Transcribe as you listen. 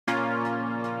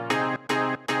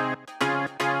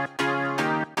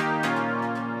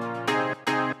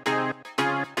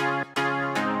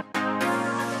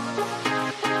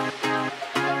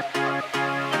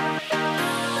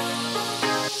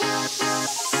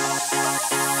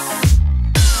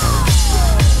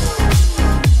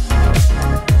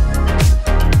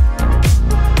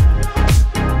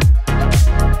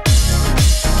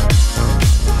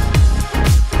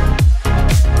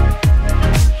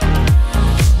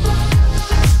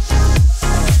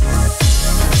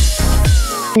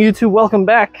YouTube, welcome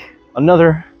back.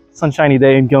 Another sunshiny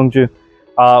day in Gyeongju.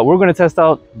 We're going to test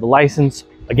out the license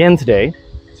again today.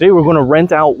 Today we're going to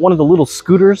rent out one of the little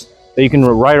scooters that you can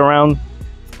ride around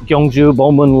Gyeongju,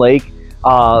 Bomun Lake.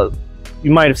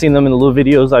 You might have seen them in the little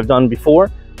videos I've done before.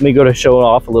 Let me go to show it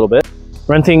off a little bit.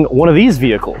 Renting one of these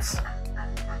vehicles.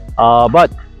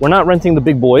 But we're not renting the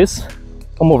big boys.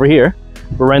 Come over here.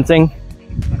 We're renting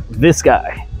this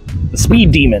guy, the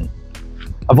Speed Demon.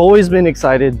 I've always been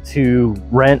excited to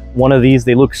rent one of these.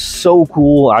 They look so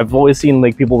cool. I've always seen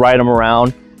like people ride them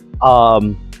around.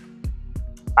 I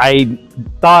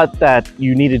thought that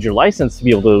you needed your license to be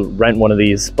able to rent one of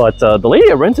these, but the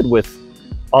lady I rented with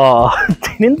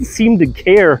didn't seem to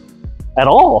care at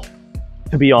all,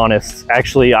 to be honest.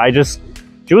 Actually,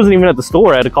 she wasn't even at the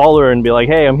store. I had to call her and be like,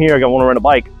 hey, I'm here, I want to rent a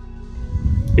bike.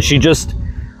 She just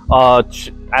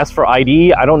asked for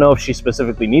ID. I don't know if she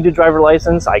specifically needed driver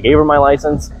license. I gave her my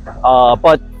license.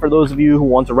 But for those of you who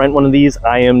want to rent one of these,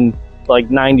 I am like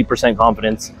 90%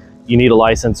 confident you need a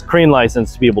license, Korean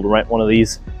license, to be able to rent one of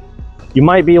these. You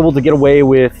might be able to get away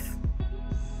with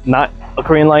not a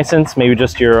Korean license, maybe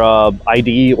just your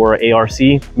ID or ARC,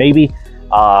 maybe.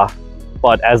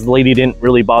 But as the lady didn't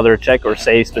really bother to check or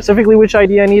say specifically which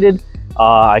ID I needed,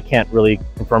 I can't really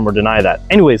confirm or deny that.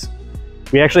 Anyways,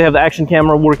 we actually have the action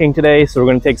camera working today, so we're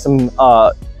going to take some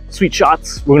sweet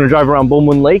shots. We're going to drive around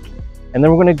Bomun Lake, and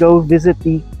then we're going to go visit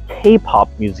the K-pop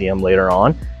museum later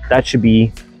on. That should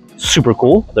be super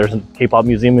cool. There's a K-pop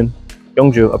museum in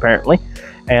Gyeongju, apparently.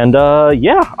 And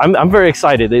yeah, I'm very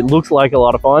excited. It looks like a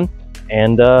lot of fun.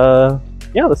 And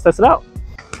yeah, let's test it out.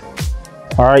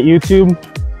 All right, YouTube.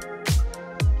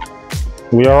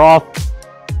 We are off.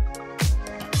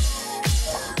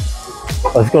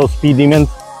 Let's go, Speed Demons.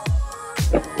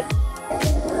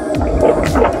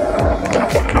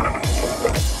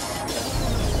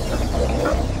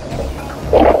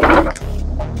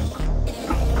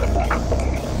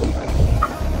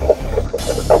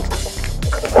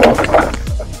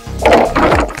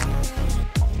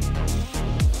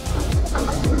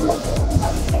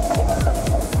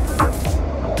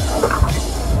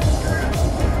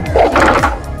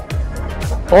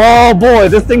 Oh boy,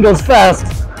 this thing goes fast.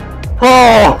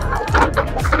 Oh,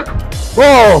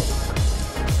 whoa.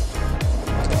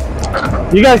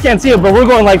 You guys can't see it, but we're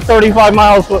going like 35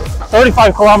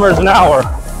 kilometers an hour.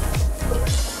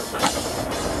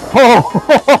 Oh,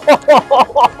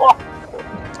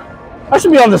 I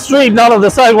should be on the street, not on the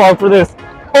sidewalk for this.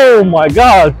 Oh my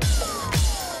God.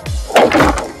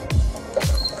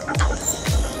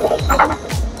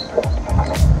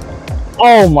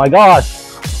 Oh my gosh.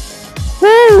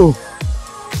 Woo!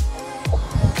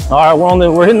 All right,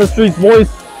 we're hitting the streets, boys.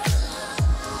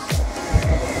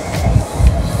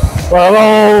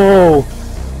 Bravo!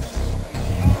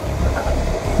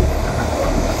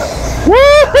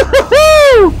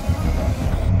 Woo!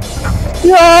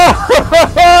 Yeah!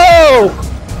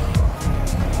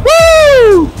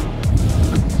 Woo!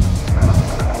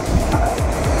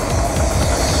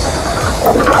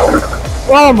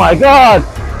 Oh my God!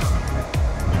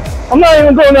 I'm not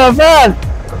even going that fast.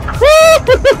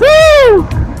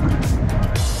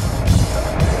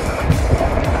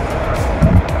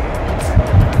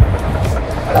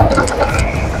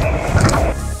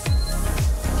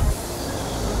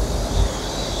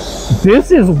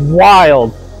 This is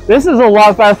wild. This is a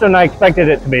lot faster than I expected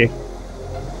it to be.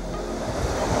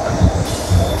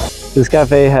 This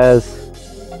cafe has,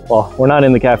 well, we're not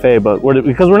in the cafe, but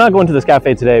because we're not going to this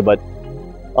cafe today, but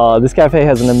this cafe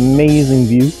has an amazing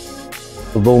view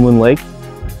of Bomun Lake,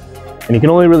 and you can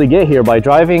only really get here by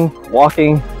driving,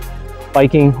 walking,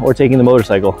 biking, or taking the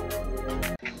motorcycle.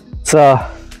 It's oh,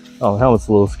 the helmet's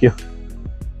a little askew.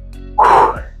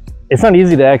 It's not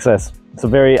easy to access. It's a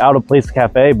very out of place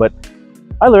cafe, but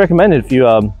I highly recommend it if you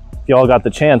all got the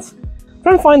chance. I'm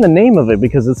trying to find the name of it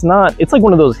because it's like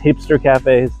one of those hipster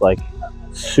cafes, like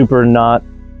super not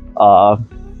for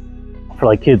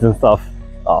like kids and stuff.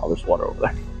 Oh, there's water over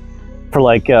there. For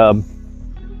like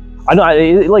I know,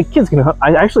 like kids can.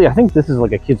 I think this is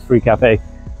like a kids-free cafe.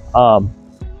 But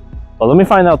let me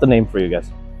find out the name for you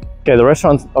guys. Okay, the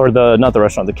restaurant, or not the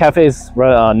restaurant, the cafe's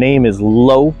name is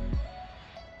Low.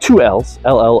 2 L's,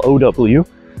 LLOW.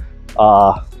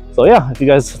 So yeah, if you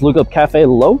guys look up Cafe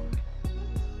Low,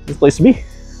 this place to be.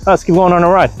 Let's keep going on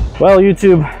our ride. Well,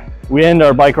 YouTube, we end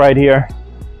our bike ride here.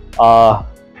 God,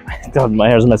 my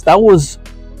hair's a mess. That was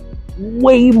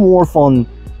way more fun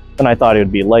than I thought it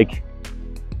would be. Like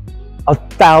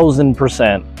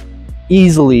 1,000%,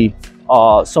 easily,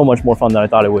 so much more fun than I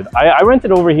thought it would. I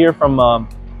rented over here from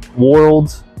World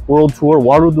Tour,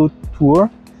 Warudu Tour.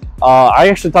 I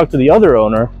actually talked to the other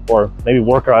owner, or maybe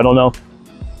worker, I don't know.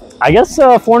 I guess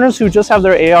foreigners who just have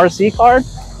their ARC card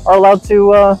are allowed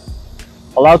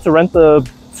to rent the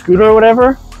scooter or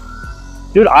whatever.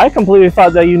 Dude, I completely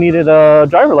thought that you needed a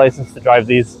driver license to drive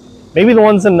these. Maybe the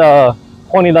ones in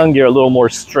Hwangdaeng are a little more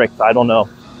strict. I don't know.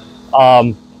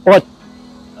 But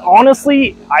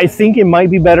honestly, I think it might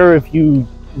be better if you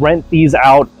rent these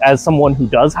out as someone who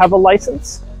does have a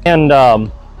license. And I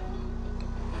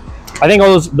think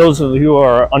those of you who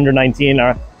are under 19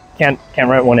 can't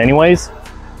rent one anyways.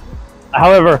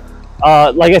 However,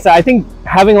 like I said, I think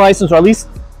having a license, or at least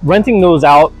renting those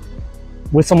out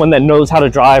with someone that knows how to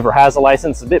drive or has a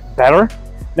license, is a bit better.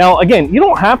 Now, again, you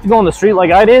don't have to go on the street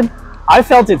like I did. I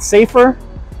felt it safer.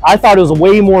 I thought it was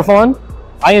way more fun.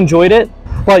 I enjoyed it.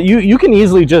 But you can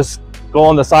easily just go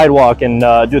on the sidewalk and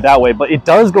do it that way. But it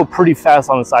does go pretty fast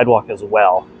on the sidewalk as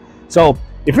well. So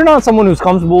if you're not someone who's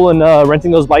comfortable in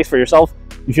renting those bikes for yourself,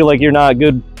 you feel like you're not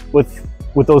good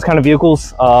with those kind of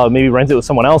vehicles, maybe rent it with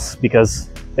someone else because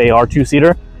they are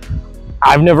two-seater.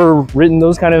 I've never ridden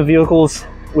those kind of vehicles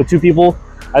with two people.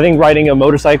 I think riding a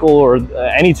motorcycle or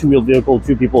any two-wheeled vehicle with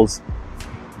two people is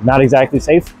not exactly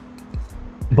safe,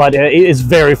 but it is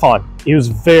very fun. It was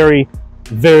very,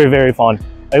 very, very fun.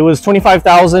 It was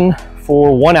 25,000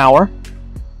 for 1 hour,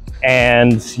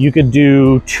 and you could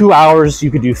do 2 hours,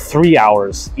 you could do 3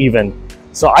 hours even.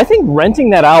 So I think renting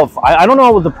that out, I don't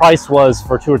know what the price was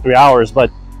for 2 or 3 hours,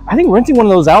 but I think renting one of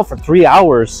those out for 3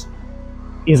 hours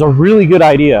is a really good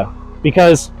idea,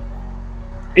 because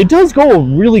it does go a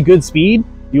really good speed.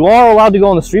 You are allowed to go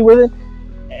on the street with it,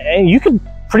 and you could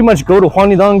pretty much go to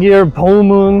Hwangdaeng,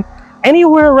 Pomun,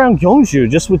 anywhere around Gyeongju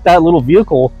just with that little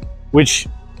vehicle, which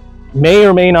may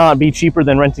or may not be cheaper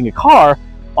than renting a car.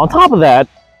 On top of that,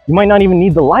 you might not even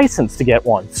need the license to get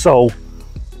one. So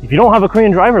if you don't have a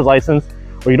Korean driver's license,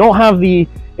 or you don't have the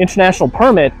international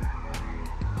permit,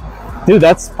 dude,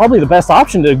 that's probably the best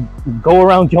option to go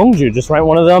around Gyeongju. Just rent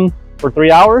one of them for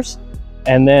 3 hours,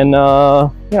 and then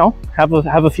you know, have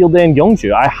a field day in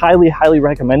Gyeongju. I highly, highly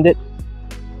recommend it.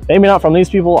 Maybe not from these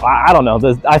people. I don't know.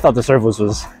 I thought the service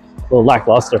was a little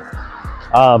lackluster.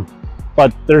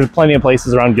 But there's plenty of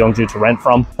places around Gyeongju to rent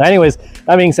from. Anyways,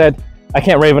 that being said, I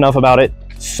can't rave enough about it.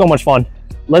 So much fun.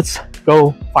 Let's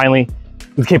go finally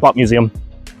to the K-pop museum.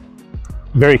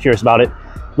 Very curious about it.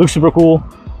 Looks super cool,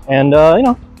 and you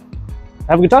know,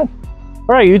 have a good time.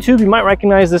 All right, YouTube, you might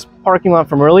recognize this parking lot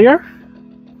from earlier.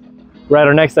 We're at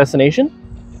our next destination,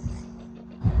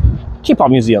 Kpop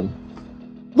museum.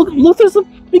 Look, there's a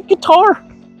big guitar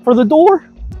for the door.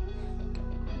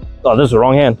 Oh, there's the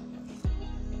wrong hand.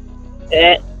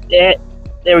 There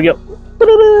we go.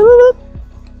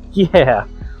 Yeah,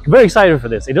 I'm very excited for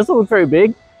this. It doesn't look very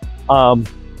big,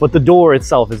 but the door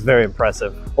itself is very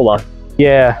impressive. Hold on.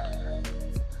 Yeah.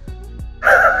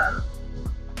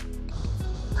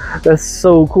 That's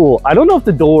so cool. I don't know if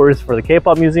the door is for the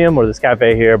K-pop museum or this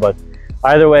cafe here, but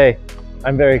either way,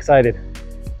 I'm very excited.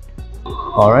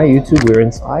 All right, YouTube, we're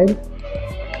inside.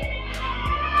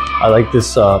 I like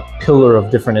this pillar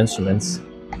of different instruments.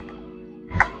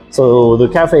 So the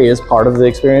cafe is part of the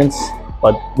experience,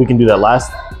 but we can do that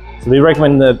last. So they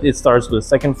recommend that it starts with the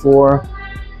second floor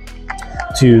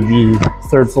to the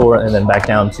third floor and then back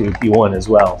down to P1 as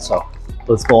well. So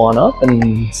let's go on up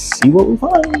and see what we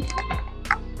find.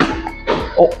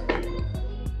 Oh,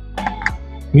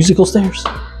 musical stairs.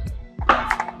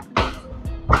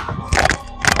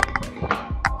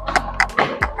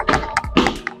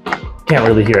 Can't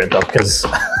really hear it though because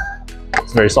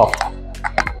it's very soft.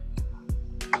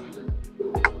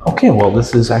 Okay, well,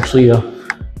 this is actually a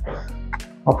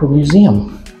proper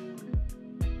museum.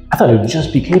 I thought it would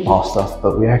just be K-pop stuff,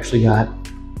 but we actually got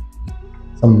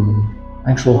some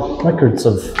actual records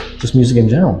of just music in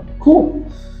general. Cool.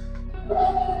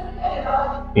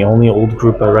 The only old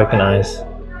group I recognize,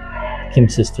 Kim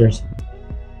Sisters.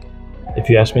 If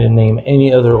you ask me to name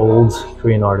any other old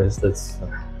Korean artist,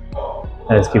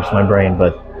 that escapes my brain,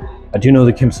 but I do know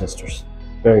the Kim Sisters.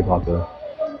 Very popular.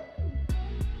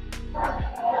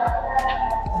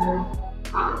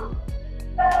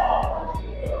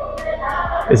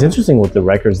 It's interesting what the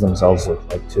records themselves look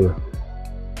like too.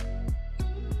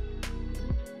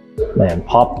 Man,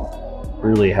 pop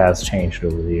really has changed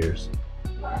over the years.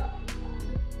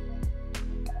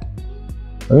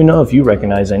 Let me know if you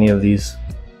recognize any of these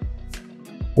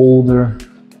older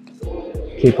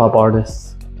K-pop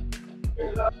artists.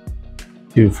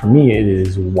 Dude, for me it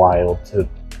is wild to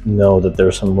know that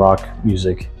there's some rock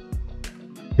music,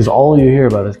 because all you hear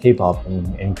about is K-pop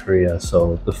in Korea.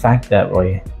 So the fact that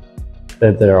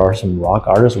that there are some rock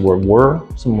artists, were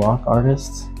some rock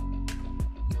artists,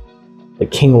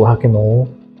 like King Rock and Roll,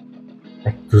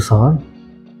 like Busan.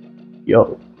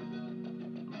 Yo,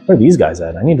 Where are these guys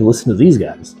at? I need to listen to these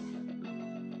guys.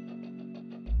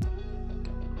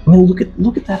 I mean, look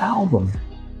at that album.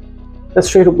 That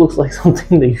straight up looks like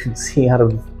something that you should see out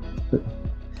of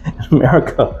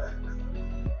America.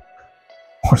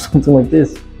 Or something like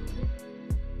this.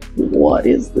 What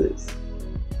is this?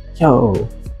 Yo.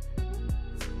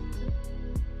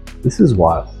 This is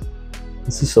wild.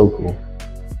 This is so cool.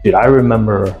 Dude, I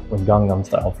remember when Gangnam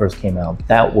Style first came out.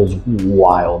 That was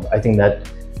wild. I think that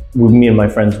me and my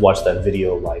friends watched that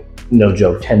video, like, no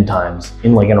joke, 10 times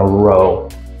in a row.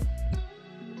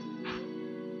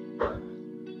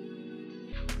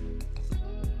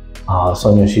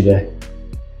 Son Yoshide.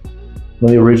 One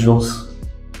of the originals.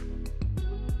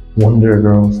 Wonder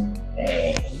Girls.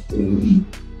 Dang, dude.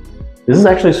 This is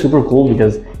actually super cool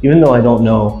because even though I don't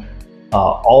know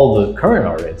all the current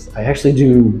artists, I actually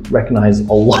do recognize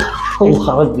a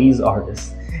lot of these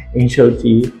artists.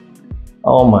 H.O.T.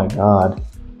 Oh my god.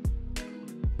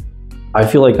 I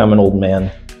feel like I'm an old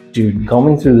man. Dude,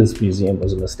 coming through this museum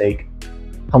was a mistake.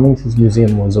 Coming to this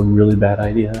museum was a really bad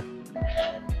idea.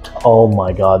 Oh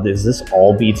my god, is this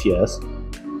all BTS?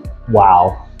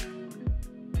 Wow.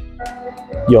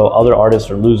 Yo, other artists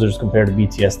are losers compared to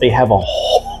BTS. They have a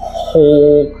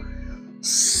whole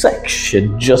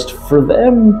section just for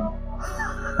them.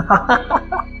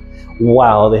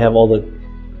 Wow, they have all the...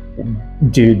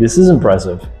 Dude, this is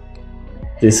impressive.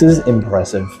 This is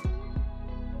impressive.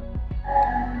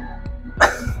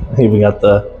 We got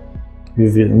the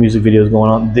music videos going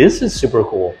on. This is super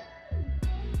cool.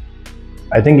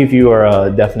 I think if you are a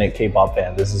definite K-pop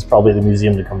fan, this is probably the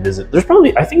museum to come visit. There's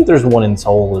probably, I think there's one in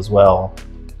Seoul as well.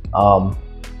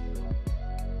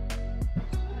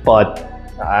 But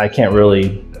I can't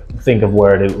really think of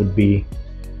where it would be.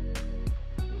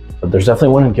 But there's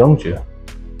definitely one in Gyeongju.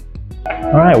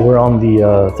 All right, we're on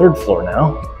the third floor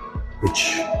now,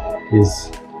 which is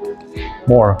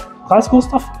more classical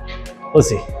stuff. Let's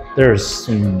see, there's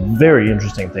some very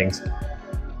interesting things.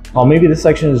 Maybe this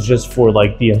section is just for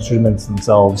like the instruments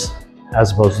themselves,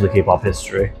 as opposed to the K-pop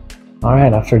history. All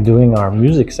right, after doing our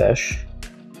music sesh,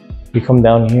 we come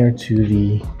down here to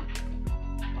the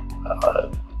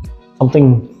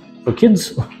something for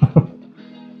kids. I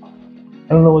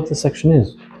don't know what this section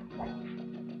is.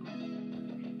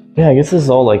 Yeah, I guess this is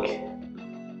all like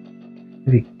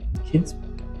maybe kids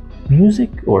music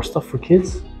or stuff for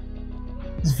kids.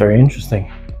 It's very interesting.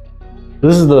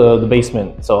 This is the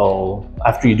basement, so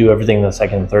after you do everything on the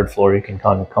second and third floor, you can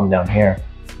kind of come down here.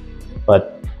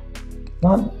 But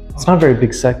it's not a very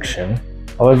big section.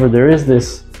 However, there is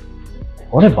this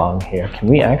noraebang here. Can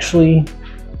we actually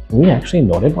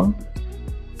noraebang?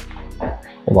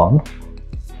 Hold on.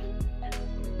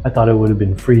 I thought it would have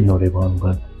been free noraebang,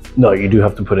 but no, you do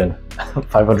have to put in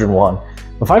 500 won.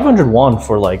 But 500 won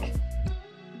for like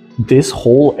this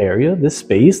whole area, this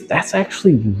space, that's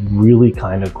actually really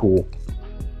kind of cool.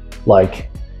 Like,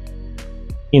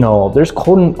 you know, there's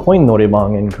coin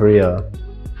noraebang in Korea,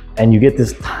 and you get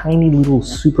this tiny little,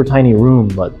 super tiny room,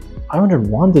 but 500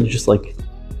 won to just like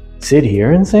sit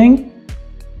here and sing?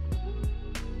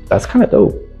 That's kind of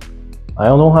dope. I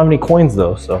don't know how many coins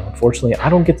though, so unfortunately I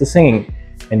don't get to sing,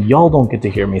 and y'all don't get to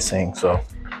hear me sing, so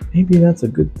maybe that's a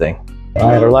good thing. All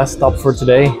right, our last stop for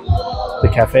today, the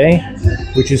cafe,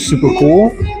 which is super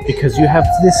cool because you have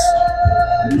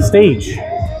this stage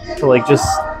to like just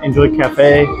enjoy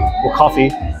cafe or coffee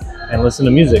and listen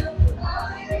to music.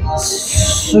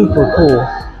 Super cool.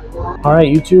 All right,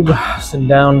 YouTube, sitting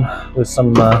down with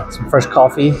some fresh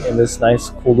coffee in this nice,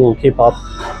 cool little K-pop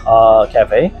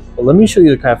cafe. But let me show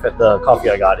you the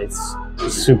coffee I got. It's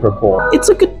super cool. It's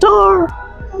a guitar.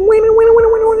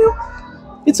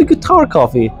 It's a guitar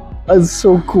coffee. It's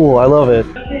so cool. I love it.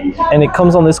 And it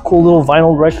comes on this cool little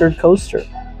vinyl record coaster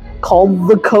called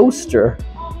the Coaster.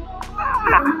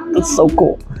 That's so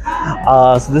cool.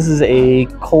 So this is a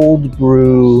cold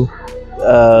brew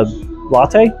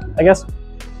latte, I guess.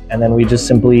 And then we just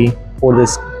simply pour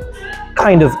this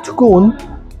kind of tukun,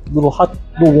 little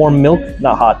warm milk,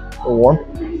 not hot, but warm.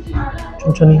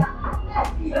 천천히.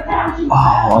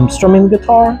 Oh, I'm strumming the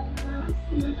guitar.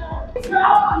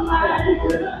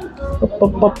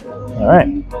 All right.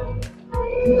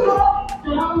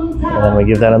 And then we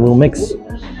give that a little mix.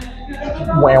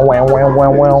 Wow, wow, wow,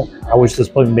 wow, wow. I wish this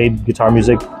place made guitar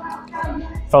music.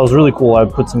 If I was really cool,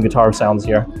 I'd put some guitar sounds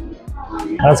here.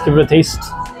 Let's give it a taste.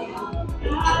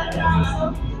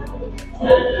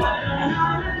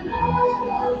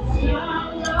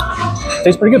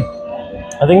 Tastes pretty good.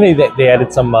 I think they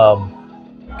added some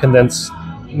condensed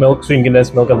milk, sweetened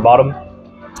condensed milk at the bottom.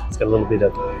 It's got a little bit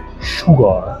of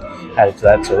sugar added to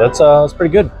that, so that's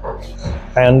pretty good.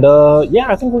 And yeah,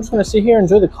 I think we're just gonna sit here,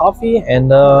 enjoy the coffee,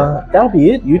 and that'll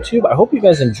be it, YouTube. I hope you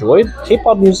guys enjoyed.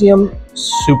 K-pop museum,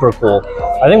 super cool.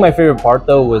 I think my favorite part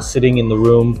though was sitting in the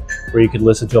room where you could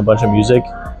listen to a bunch of music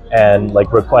and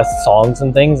like request songs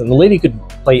and things, and the lady could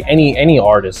play any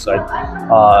artist,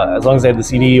 as long as they had the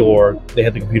CD or they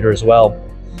had the computer as well.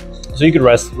 So you could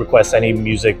request any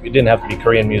music. It didn't have to be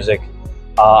Korean music.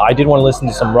 I did want to listen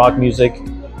to some rock music.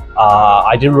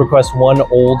 I did request one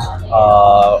old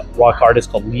rock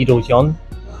artist called Lee Do-hyun.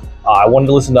 I wanted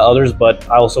to listen to others, but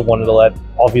I also wanted to let,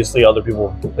 obviously, other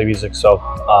people play music, so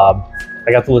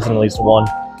I got to listen to at least one.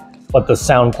 But the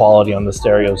sound quality on the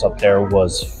stereos up there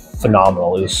was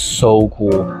phenomenal. It was so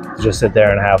cool to just sit there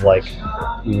and have like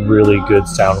really good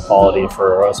sound quality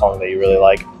for a song that you really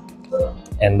like.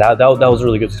 And that was a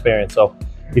really good experience. So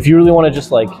if you really want to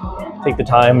just like take the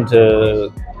time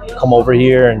to come over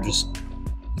here and just,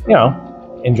 you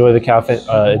know, enjoy the cafe,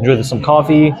 enjoy some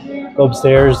coffee, go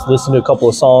upstairs, listen to a couple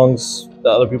of songs that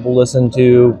other people listen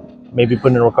to, maybe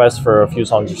put in a request for a few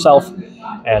songs yourself,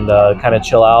 and kind of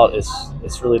chill out.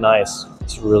 It's really nice.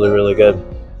 It's really good.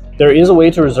 There is a way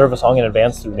to reserve a song in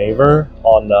advance through Naver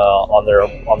on their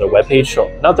webpage. So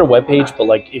not their webpage, but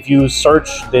like if you search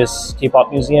this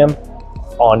K-pop museum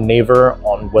on Naver,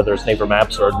 on whether it's Naver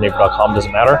Maps or Naver.com,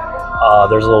 doesn't matter.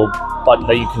 There's a little button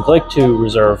that you can click to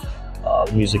reserve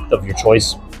music of your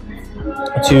choice.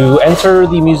 To enter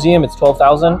the museum, it's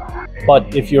 12,000,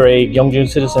 but if you're a Gyeongju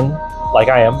citizen, like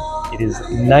I am, it is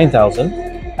 9,000,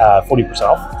 40%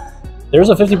 off. There's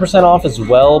a 50% off as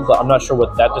well, but I'm not sure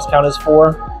what that discount is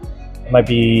for. It might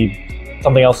be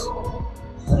something else.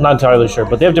 I'm not entirely sure,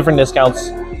 but they have different discounts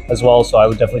as well, so I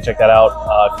would definitely check that out.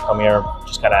 If you come here,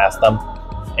 just kind of ask them.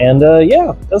 And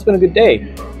yeah, that's been a good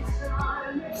day.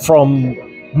 From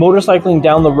motorcycling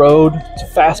down the road to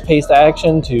fast-paced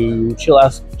action to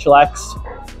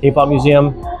chillax K-pop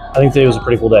museum, I think today was a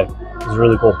pretty cool day. It was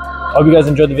really cool. I hope you guys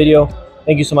enjoyed the video.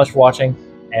 Thank you so much for watching,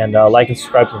 and like and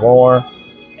subscribe for more.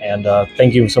 And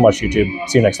thank you so much, YouTube.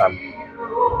 See you next time.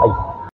 Bye.